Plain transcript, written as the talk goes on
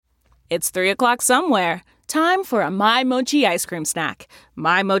It's 3 o'clock somewhere. Time for a My Mochi ice cream snack.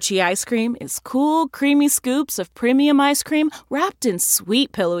 My Mochi ice cream is cool, creamy scoops of premium ice cream wrapped in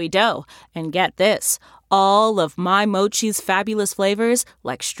sweet, pillowy dough. And get this, all of My Mochi's fabulous flavors,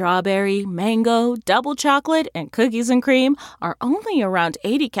 like strawberry, mango, double chocolate, and cookies and cream, are only around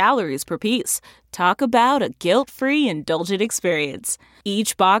 80 calories per piece. Talk about a guilt-free, indulgent experience.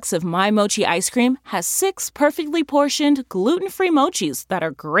 Each box of My Mochi ice cream has 6 perfectly portioned, gluten-free mochis that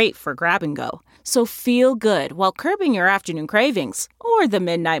are great for grab and go. So feel good while curbing your afternoon cravings or the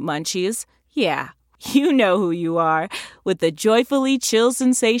midnight munchies. Yeah, you know who you are with the joyfully chill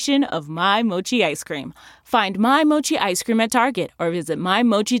sensation of My Mochi ice cream. Find My Mochi ice cream at Target or visit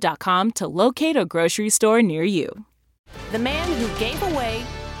MyMochi.com to locate a grocery store near you. The man who gave away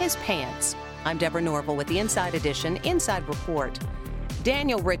his pants. I'm Deborah Norville with the Inside Edition Inside Report.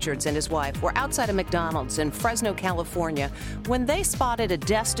 Daniel Richards and his wife were outside a McDonald's in Fresno, California, when they spotted a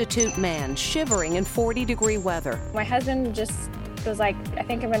destitute man shivering in 40-degree weather. My husband just was like, I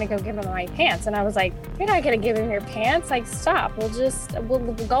think I'm going to go give him my pants. And I was like, you're not going to give him your pants? Like, stop. We'll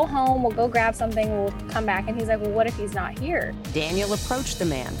go home. We'll go grab something. We'll come back. And he's like, well, what if he's not here? Daniel approached the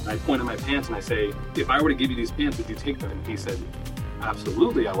man. I point at my pants and I say, if I were to give you these pants, would you take them? And he said,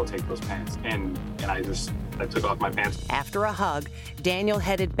 absolutely, I will take those pants. And I took off my pants. After a hug, Daniel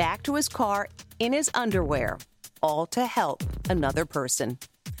headed back to his car in his underwear, all to help another person.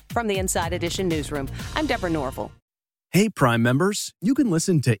 From the Inside Edition newsroom, I'm Deborah Norville. Hey, Prime members, you can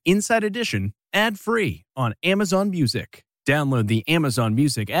listen to Inside Edition ad-free on Amazon Music. Download the Amazon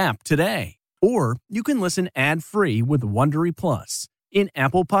Music app today. Or you can listen ad-free with Wondery Plus in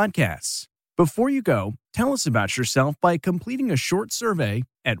Apple Podcasts. Before you go, tell us about yourself by completing a short survey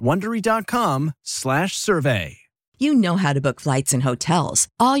at Wondery.com/survey. You know how to book flights and hotels.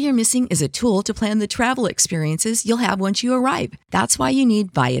 All you're missing is a tool to plan the travel experiences you'll have once you arrive. That's why you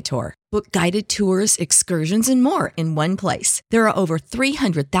need Viator. Book guided tours, excursions, and more in one place. There are over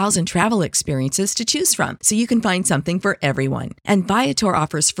 300,000 travel experiences to choose from, so you can find something for everyone. And Viator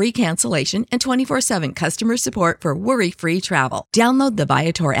offers free cancellation and 24/7 customer support for worry-free travel. Download the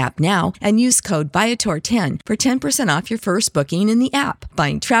Viator app now and use code Viator10 for 10% off your first booking in the app.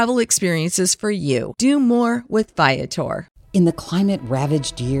 Find travel experiences for you. Do more with Viator. In the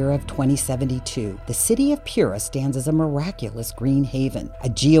climate-ravaged year of 2072, the city of Pura stands as a miraculous green haven, a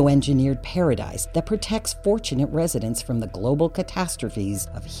geoengineered paradise that protects fortunate residents from the global catastrophes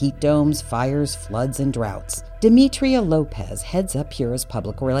of heat domes, fires, floods, and droughts. Demetria Lopez heads up Pura's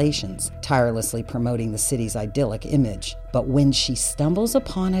public relations, tirelessly promoting the city's idyllic image. But when she stumbles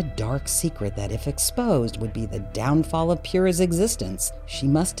upon a dark secret that, if exposed, would be the downfall of Pura's existence, she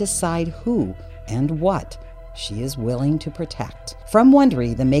must decide who and what she is willing to protect. From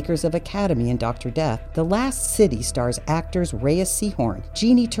Wondery, the makers of Academy and Dr. Death, The Last City stars actors Reyes Sehorn,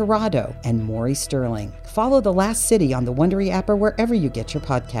 Jeannie Torrado, and Maury Sterling. Follow The Last City on the Wondery app or wherever you get your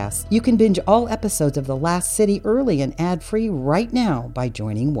podcasts. You can binge all episodes of The Last City early and ad-free right now by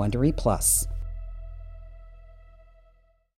joining Wondery Plus.